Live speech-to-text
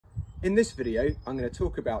In this video, I'm going to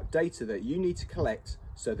talk about data that you need to collect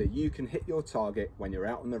so that you can hit your target when you're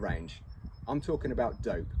out on the range. I'm talking about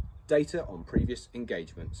dope, data on previous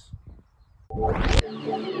engagements.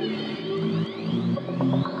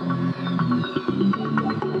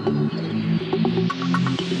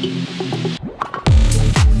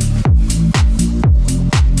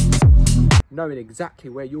 Knowing exactly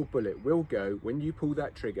where your bullet will go when you pull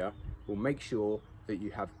that trigger will make sure that you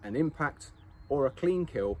have an impact or a clean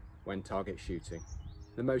kill when target shooting.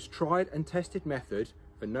 The most tried and tested method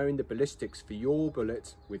for knowing the ballistics for your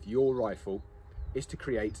bullet with your rifle is to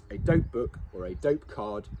create a dope book or a dope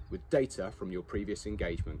card with data from your previous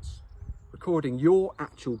engagements. Recording your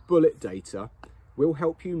actual bullet data will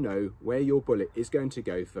help you know where your bullet is going to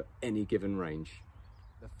go for any given range.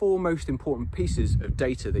 The four most important pieces of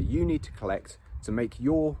data that you need to collect to make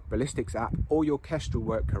your ballistics app or your Kestrel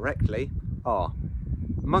work correctly are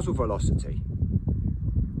muzzle velocity,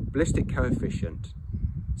 ballistic coefficient,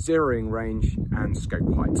 zeroing range and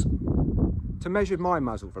scope height. To measure my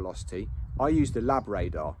muzzle velocity, I used the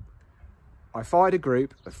LabRadar. I fired a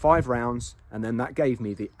group of 5 rounds and then that gave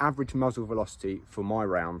me the average muzzle velocity for my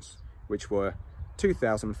rounds, which were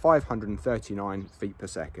 2,539 feet per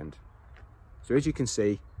second. So as you can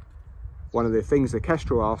see, one of the things the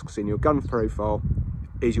Kestrel asks in your gun profile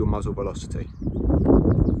is your muzzle velocity.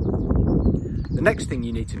 The next thing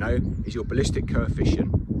you need to know is your ballistic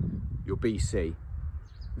coefficient, your BC.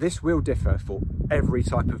 This will differ for every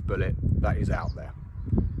type of bullet that is out there.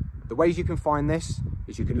 The ways you can find this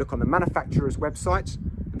is you can look on the manufacturer's website.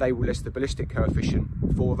 They will list the ballistic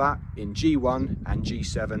coefficient for that in G1 and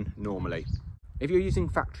G7 normally. If you're using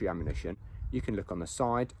factory ammunition, you can look on the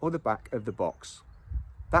side or the back of the box.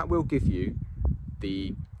 That will give you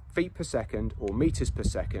the feet per second or meters per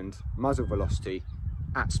second muzzle velocity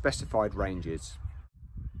at specified ranges.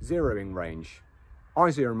 Zeroing range. I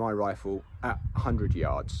zero my rifle at 100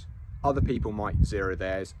 yards. Other people might zero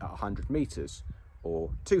theirs at 100 meters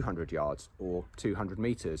or 200 yards or 200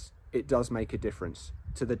 meters. It does make a difference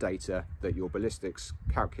to the data that your ballistics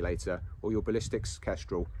calculator or your ballistics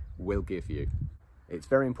Kestrel will give you. It's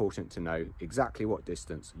very important to know exactly what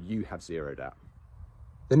distance you have zeroed at.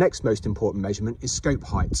 The next most important measurement is scope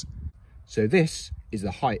height. So this is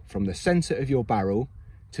the height from the center of your barrel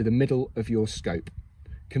to the middle of your scope.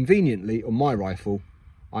 Conveniently on my rifle,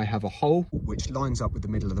 I have a hole which lines up with the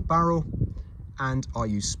middle of the barrel, and I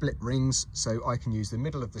use split rings so I can use the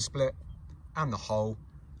middle of the split and the hole,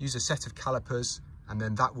 use a set of calipers, and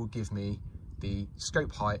then that will give me the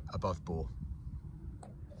scope height above bore.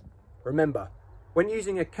 Remember, when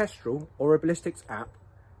using a Kestrel or a ballistics app,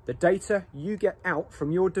 the data you get out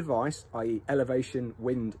from your device, i.e. elevation,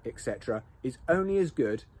 wind, etc., is only as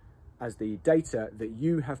good as the data that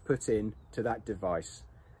you have put in to that device.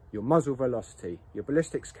 Your muzzle velocity, your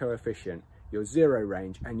ballistics coefficient, your zero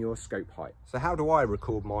range and your scope height. So how do I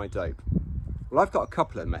record my dope? Well, I've got a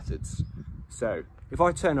couple of methods. So if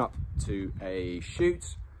I turn up to a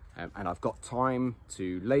shoot and I've got time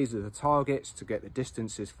to laser the targets to get the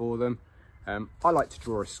distances for them, I like to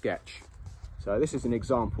draw a sketch. So this is an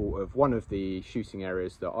example of one of the shooting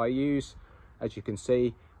areas that I use. As you can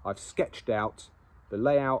see, I've sketched out the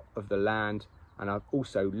layout of the land and I've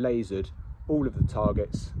also lasered all of the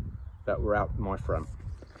targets that were out my front.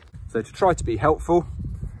 So to try to be helpful,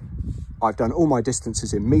 I've done all my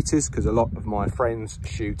distances in meters because a lot of my friends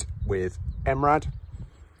shoot with MRAD.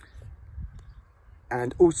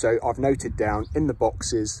 And also I've noted down in the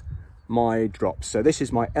boxes my drops. So this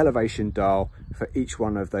is my elevation dial for each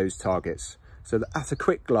one of those targets. So that at a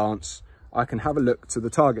quick glance, I can have a look to the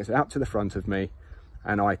targets out to the front of me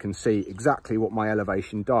and I can see exactly what my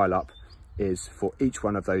elevation dial up is for each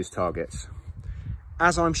one of those targets.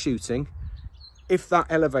 As I'm shooting, if that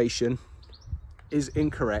elevation is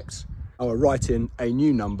incorrect, I will write in a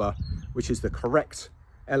new number, which is the correct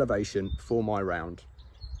elevation for my round.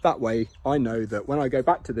 That way I know that when I go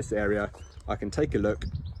back to this area, I can take a look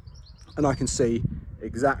and I can see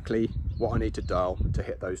exactly what I need to dial to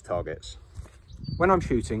hit those targets. When I'm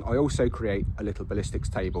shooting, I also create a little ballistics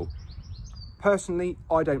table. Personally,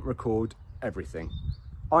 I don't record everything.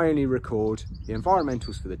 I only record the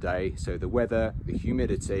environmentals for the day, so the weather, the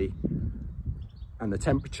humidity, and the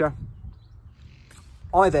temperature.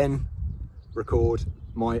 I then record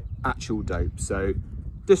my actual dope, so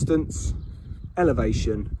distance,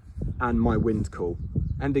 elevation, and my wind call.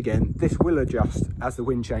 And again, this will adjust as the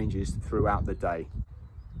wind changes throughout the day.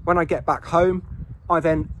 When I get back home, I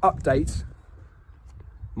then update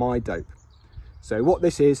my dope. So what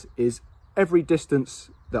this is every distance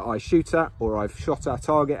that I shoot at or I've shot our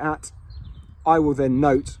target at, I will then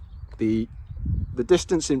note the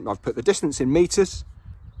distance in, I've put the distance in meters,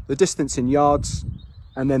 the distance in yards,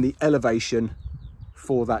 and then the elevation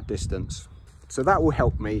for that distance. So that will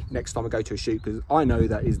help me next time I go to a shoot, because I know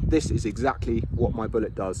that this is exactly what my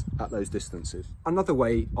bullet does at those distances. Another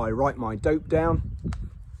way I write my dope down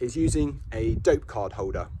is using a dope card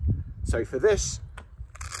holder. So for this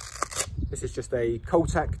is just a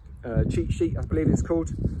Coltac cheat sheet, I believe it's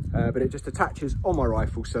called, but it just attaches on my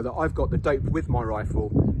rifle so that I've got the dope with my rifle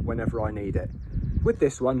whenever I need it. With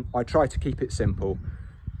this one, I try to keep it simple.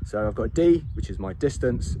 So I've got D, which is my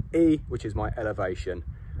distance, E, which is my elevation.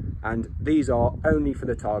 And these are only for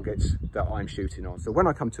the targets that I'm shooting on. So when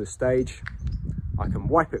I come to a stage, I can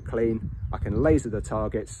wipe it clean, I can laser the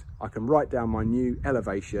targets, I can write down my new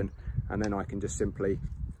elevation, and then I can just simply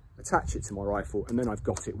attach it to my rifle, and then I've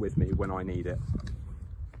got it with me when I need it.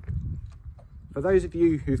 For those of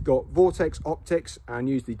you who've got Vortex optics and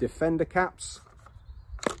use the Defender caps,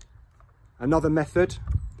 another method,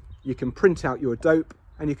 you can print out your dope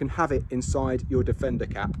and you can have it inside your Defender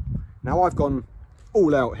cap. Now I've gone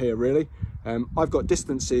all out here really. I've got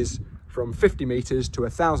distances from 50 meters to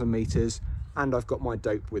 1,000 meters, and I've got my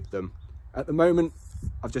dope with them. At the moment,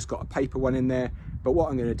 I've just got a paper one in there, but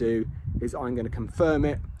what I'm going to do is I'm going to confirm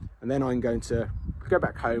it, and then I'm going to go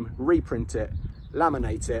back home, reprint it,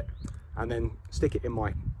 laminate it, and then stick it in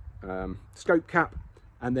my scope cap,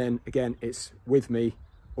 and then again it's with me,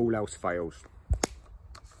 all else fails.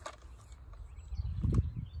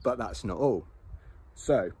 But that's not all.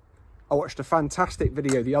 So I watched a fantastic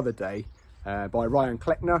video the other day by Ryan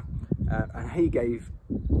Kleckner, and he gave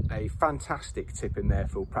a fantastic tip in there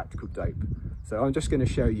for practical dope. So I'm just going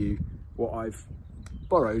to show you what I've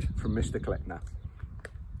borrowed from Mr. Kleckner.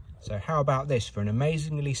 So how about this for an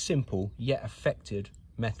amazingly simple yet effective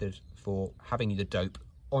method for having the dope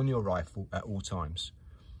on your rifle at all times.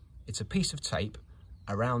 It's a piece of tape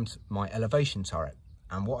around my elevation turret,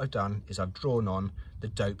 and what I've done is I've drawn on the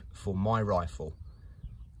dope for my rifle.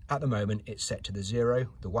 At the moment it's set to the 0,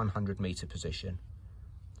 the 100 meter position.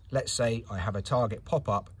 Let's say I have a target pop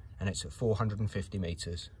up and it's at 450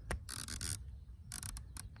 meters.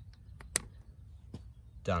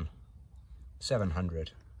 Done.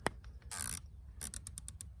 700.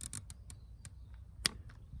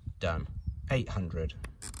 Done. 800.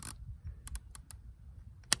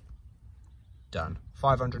 Done.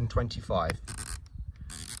 525.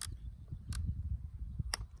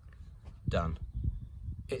 Done.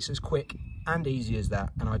 It's as quick and easy as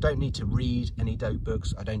that, and I don't need to read any dope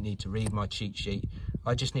books, I don't need to read my cheat sheet,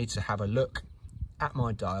 I just need to have a look at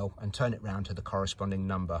my dial and turn it round to the corresponding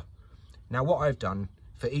number. Now what I've done,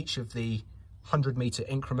 for each of the 100 meter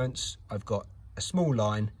increments, I've got a small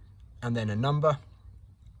line and then a number,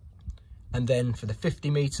 and then for the 50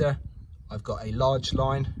 meter I've got a large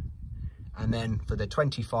line, and then for the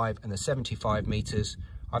 25 and the 75 meters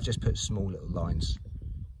I've just put small little lines.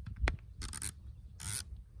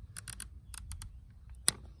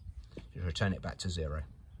 Return it back to 0.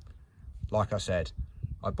 Like I said,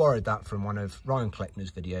 I borrowed that from one of Ryan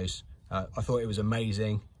Kleckner's videos. I thought it was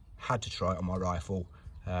amazing, had to try it on my rifle.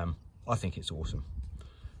 I think it's awesome.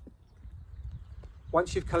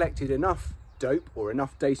 Once you've collected enough dope or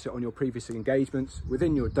enough data on your previous engagements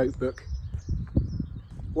within your dope book,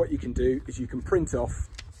 what you can do is you can print off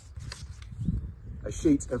a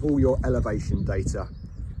sheet of all your elevation data.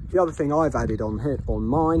 The other thing I've added on here on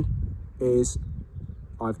mine is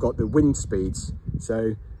I've got the wind speeds.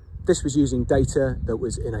 So this was using data that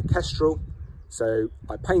was in a Kestrel. So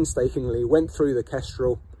I painstakingly went through the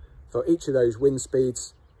Kestrel for each of those wind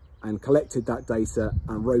speeds and collected that data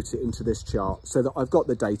and wrote it into this chart so that I've got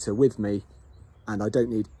the data with me and I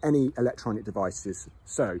don't need any electronic devices.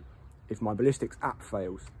 So if my ballistics app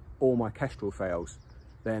fails or my Kestrel fails,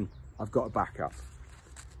 then I've got a backup.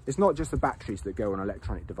 It's not just the batteries that go on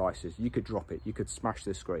electronic devices. You could drop it, you could smash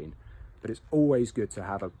the screen. But it's always good to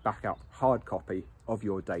have a backup hard copy of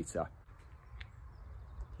your data.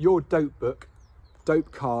 Your dope book,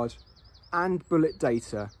 dope card, and bullet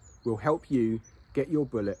data will help you get your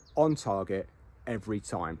bullet on target every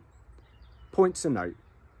time. Points to note,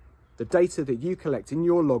 the data that you collect in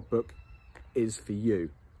your logbook is for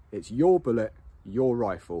you. It's your bullet, your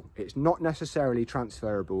rifle. It's not necessarily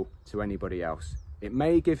transferable to anybody else. It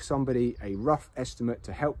may give somebody a rough estimate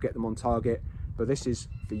to help get them on target, but this is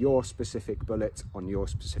for your specific bullet on your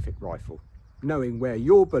specific rifle. Knowing where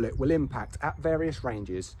your bullet will impact at various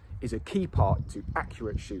ranges is a key part to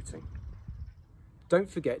accurate shooting. Don't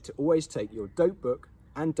forget to always take your dope book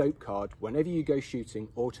and dope card whenever you go shooting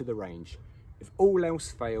or to the range. If all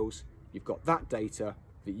else fails, you've got that data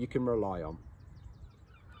that you can rely on.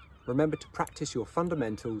 Remember to practice your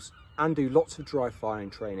fundamentals and do lots of dry firing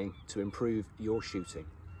training to improve your shooting.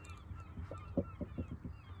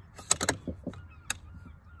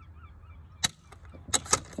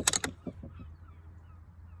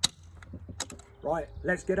 Right,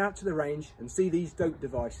 let's get out to the range and see these dope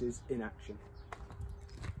devices in action.